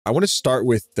I want to start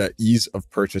with the ease of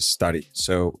purchase study.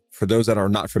 So for those that are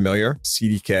not familiar,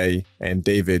 CDK and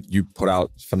David, you put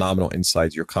out phenomenal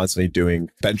insights. You're constantly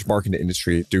doing benchmarking the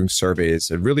industry, doing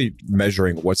surveys, and really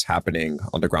measuring what's happening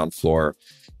on the ground floor.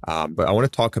 But I want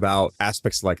to talk about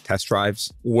aspects like test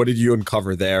drives. What did you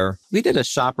uncover there? We did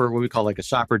what we call like a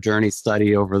shopper journey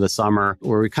study over the summer,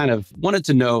 where we kind of wanted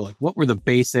to know like what were the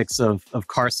basics of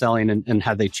car selling and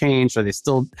have they changed? Are they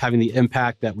still having the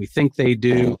impact that we think they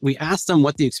do? We asked them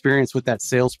what the experience with that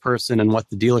salesperson and what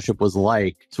the dealership was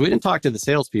like. So we didn't talk to the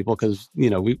salespeople because,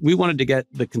 we wanted to get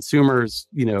the consumer's,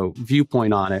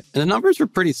 viewpoint on it. And the numbers were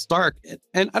pretty stark.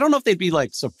 And I don't know if they'd be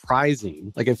like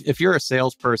surprising. Like if you're a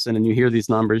salesperson and you hear these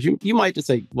numbers, you might just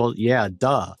say, well, yeah,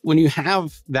 duh. When you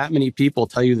have that many people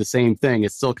tell you the same thing,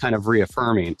 it's still kind of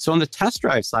reaffirming. So on the test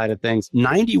drive side of things,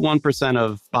 91%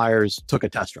 of buyers took a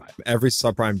test drive. Every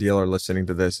subprime dealer listening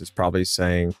to this is probably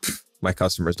saying, my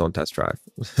customers don't test drive.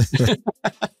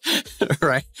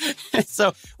 Right.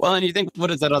 So, and you think,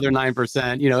 what is that other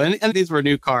 9%? And these were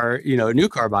new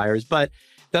car buyers, but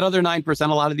that other 9%,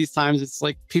 a lot of these times it's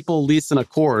like people lease an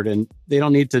Accord and they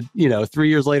don't need to, 3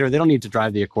 years later, they don't need to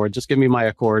drive the Accord. Just give me my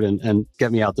Accord and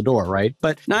get me out the door, right?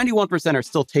 But 91% are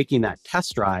still taking that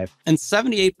test drive. And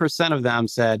 78% of them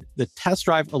said the test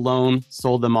drive alone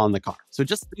sold them on the car. So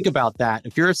just think about that.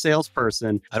 If you're a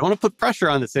salesperson, I don't want to put pressure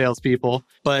on the salespeople,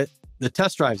 but the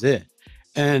test drive's it.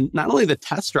 And not only the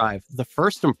test drive, the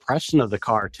first impression of the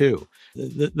car too.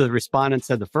 The respondent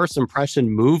said the first impression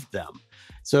moved them.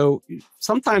 So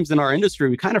sometimes in our industry,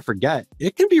 we kind of forget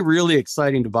it can be really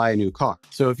exciting to buy a new car.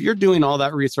 So if you're doing all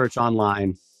that research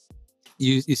online,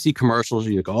 you see commercials,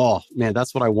 you go, oh man,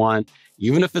 that's what I want.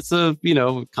 Even if it's a,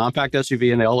 compact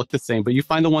SUV and they all look the same, but you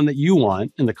find the one that you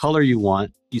want and the color you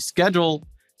want, you schedule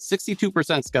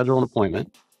 62% schedule an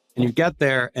appointment and you get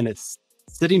there and it's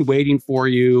sitting waiting for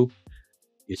you.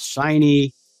 It's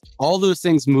shiny. All those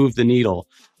things move the needle.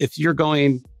 If you're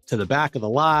going to the back of the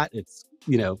lot, it's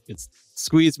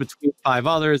squeezed between 5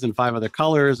 others and 5 other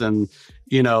colors and,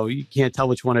 you can't tell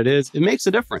which one it is. It makes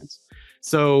a difference.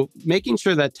 So making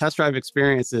sure that test drive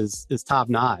experience is top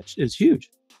notch is huge.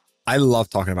 I love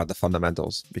talking about the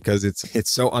fundamentals because it's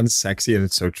so unsexy and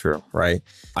it's so true, right?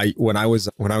 When I was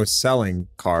selling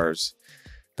cars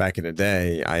back in the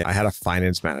day, I had a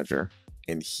finance manager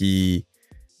and he,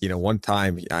 one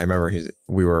time I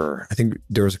remember I think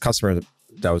there was a customer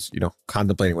that was,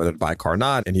 contemplating whether to buy a car or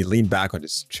not. And he leaned back on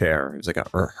his chair. It was like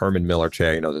a Herman Miller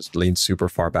chair, just leaned super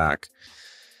far back.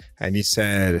 And he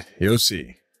said,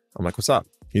 Yossi, I'm like, what's up?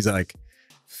 He's like,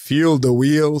 feel the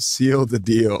wheel, seal the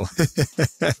deal.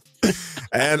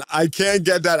 And I can't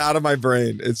get that out of my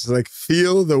brain. It's like,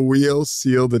 feel the wheel,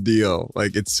 seal the deal.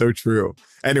 Like, it's so true.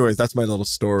 Anyways, that's my little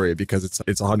story because it's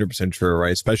 100% true,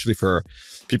 right? Especially for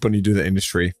people who do the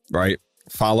industry, right?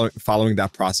 Following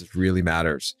that process really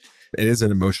matters. It is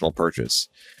an emotional purchase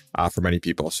for many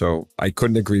people. So I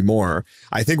couldn't agree more.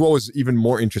 I think what was even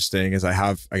more interesting is I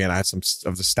had some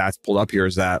of the stats pulled up here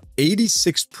is that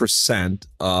 86%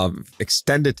 of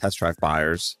extended test drive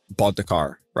buyers bought the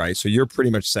car, right? So you're pretty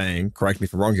much saying, correct me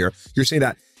if I'm wrong here, you're saying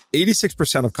that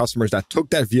 86% of customers that took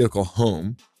that vehicle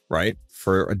home, right,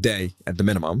 for a day at the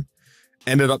minimum,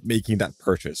 ended up making that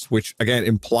purchase, which again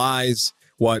implies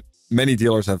what many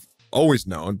dealers have always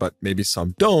known, but maybe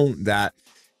some don't, that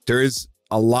there is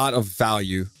a lot of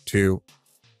value to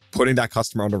putting that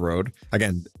customer on the road.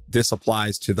 Again, this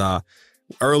applies to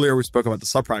earlier we spoke about the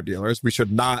subprime dealers.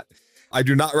 I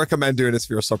do not recommend doing this if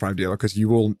you're a subprime dealer because you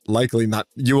will likely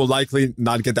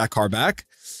not get that car back.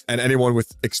 And anyone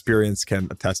with experience can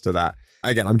attest to that.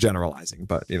 Again, I'm generalizing,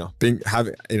 but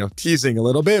teasing a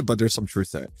little bit, but there's some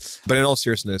truth to it. But in all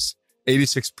seriousness,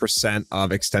 86%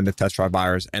 of extended test drive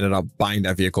buyers ended up buying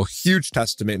that vehicle. Huge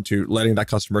testament to letting that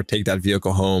customer take that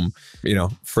vehicle home,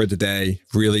 for the day,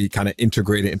 really kind of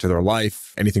integrate it into their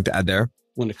life. Anything to add there?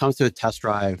 When it comes to a test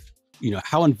drive,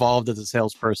 how involved does a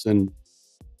salesperson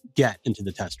get into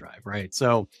the test drive, right?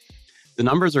 So the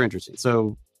numbers are interesting.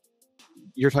 So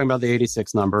you're talking about the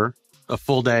 86 number, a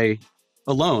full day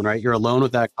alone, right? You're alone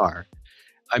with that car.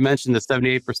 I mentioned the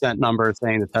 78% number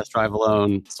saying the test drive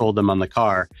alone sold them on the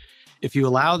car. If you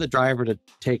allow the driver to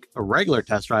take a regular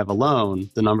test drive alone,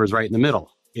 the number's right in the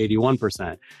middle,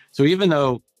 81%. So even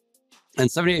though, and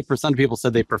 78% of people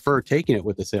said they prefer taking it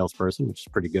with a salesperson, which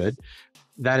is pretty good,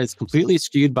 that is completely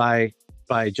skewed by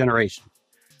generation.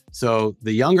 So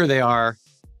the younger they are,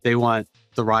 they want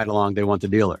the ride along, they want the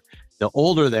dealer. The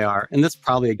older they are, and this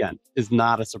probably, again, is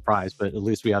not a surprise, but at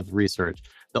least we have the research.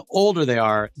 The older they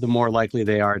are, the more likely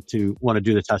they are to want to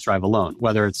do the test drive alone,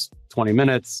 whether it's 20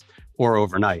 minutes or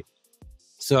overnight.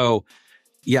 So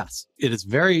Yes, it is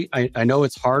very, I know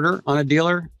it's harder on a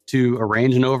dealer to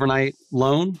arrange an overnight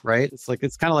loan, right? It's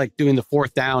kind of like doing the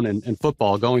fourth down in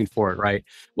football, going for it, right?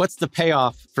 What's the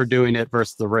payoff for doing it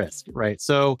versus the risk, right?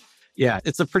 So yeah,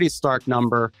 it's a pretty stark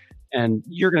number. And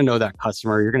you're going to know that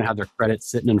customer. You're going to have their credit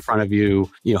sitting in front of you.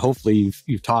 Hopefully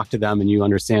you've talked to them and you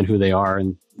understand who they are.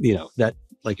 And, that,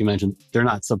 like you mentioned, they're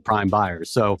not subprime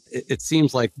buyers. So it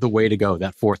seems like the way to go,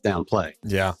 that fourth down play.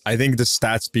 Yeah. I think the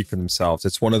stats speak for themselves.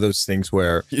 It's one of those things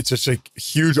where it's just a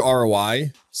huge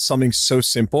ROI, something so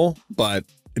simple, but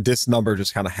this number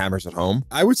just kind of hammers it home.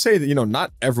 I would say that,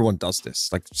 not everyone does this.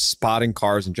 Like spotting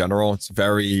cars in general,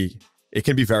 it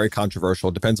can be very controversial.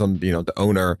 It depends on, the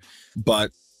owner,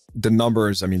 but the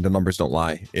numbers don't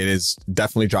lie.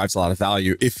 Definitely drives a lot of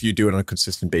value if you do it on a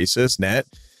consistent basis, net,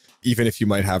 even if you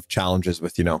might have challenges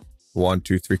with, 1,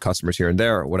 2, 3 customers here and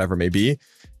there, or whatever it may be.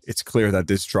 It's clear that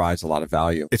this drives a lot of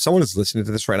value. If someone is listening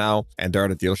to this right now and they're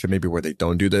at a dealership maybe where they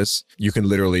don't do this, you can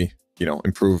literally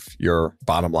improve your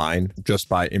bottom line just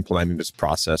by implementing this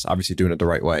process, obviously doing it the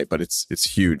right way, but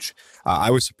it's huge.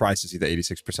 I was surprised to see the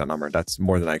 86% number. That's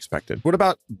more than I expected. What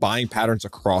about buying patterns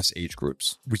across age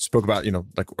groups? We spoke about,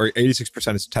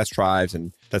 86% is test drives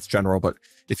and that's general, but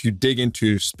if you dig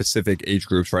into specific age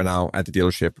groups right now at the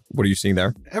dealership, what are you seeing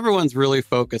there? Everyone's really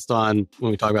focused on, when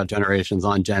we talk about generations,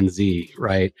 on Gen Z,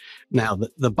 right? Now,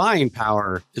 the buying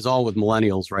power is all with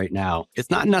millennials right now. It's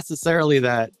not necessarily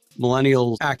that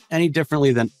millennials act any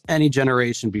differently than any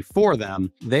generation before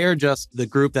them. They're just the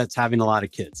group that's having a lot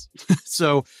of kids.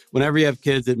 So whenever you have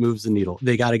kids, it moves the needle.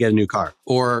 They got to get a new car.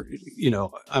 Or,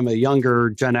 I'm a younger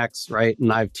Gen X, right?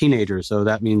 And I have teenagers. So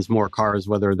that means more cars,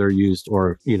 whether they're used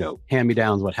or,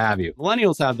 hand-me-downs, what have you.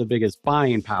 Millennials have the biggest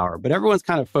buying power, but everyone's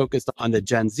kind of focused on the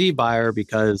Gen Z buyer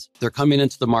because they're coming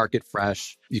into the market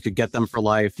fresh. You could get them for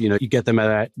life. You get them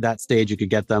at that stage. You could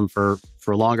get them for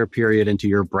a longer period into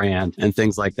your brand and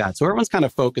things like that. So everyone's kind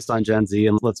of focused on Gen Z,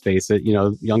 and let's face it,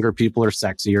 younger people are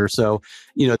sexier. So,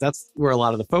 that's where a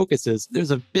lot of the focus is.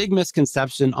 There's a big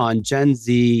misconception on Gen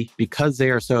Z because they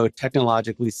are so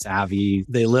technologically savvy.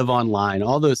 They live online,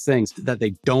 all those things, that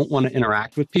they don't want to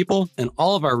interact with people. And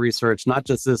all of our research, not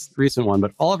just this recent one,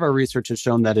 but all of our research has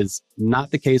shown that is not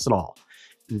the case at all.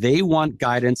 They want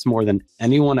guidance more than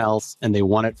anyone else, and they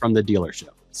want it from the dealership.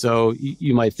 So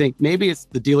you might think maybe it's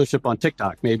the dealership on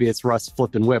TikTok, maybe it's Russ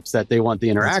flipping whips that they want the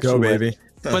interaction with, baby.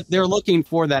 But they're looking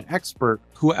for that expert,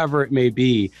 whoever it may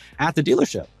be, at the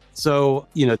dealership. So,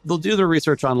 they'll do their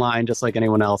research online just like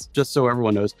anyone else, just so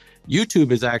everyone knows.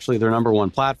 YouTube is actually their number one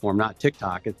platform, not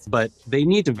TikTok. But they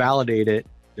need to validate it.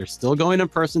 They're still going in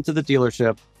person to the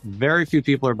dealership. Very few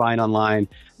people are buying online.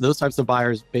 Those types of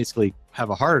buyers basically have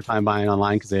a harder time buying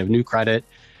online because they have new credit.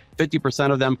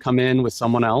 50% of them come in with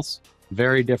someone else.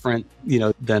 Very different,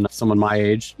 than someone my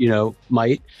age,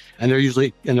 might. And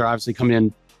they're obviously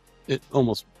coming in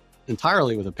almost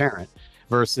entirely with a parent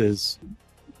versus,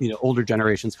 older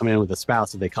generations coming in with a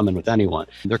spouse if they come in with anyone.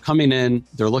 They're coming in,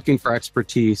 they're looking for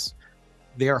expertise.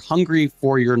 They are hungry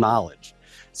for your knowledge.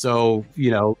 So,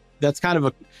 that's kind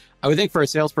of I would think for a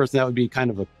salesperson, that would be kind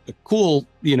of a cool,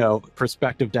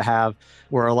 perspective to have,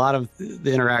 where a lot of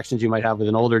the interactions you might have with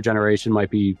an older generation might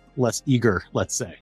be less eager, let's say.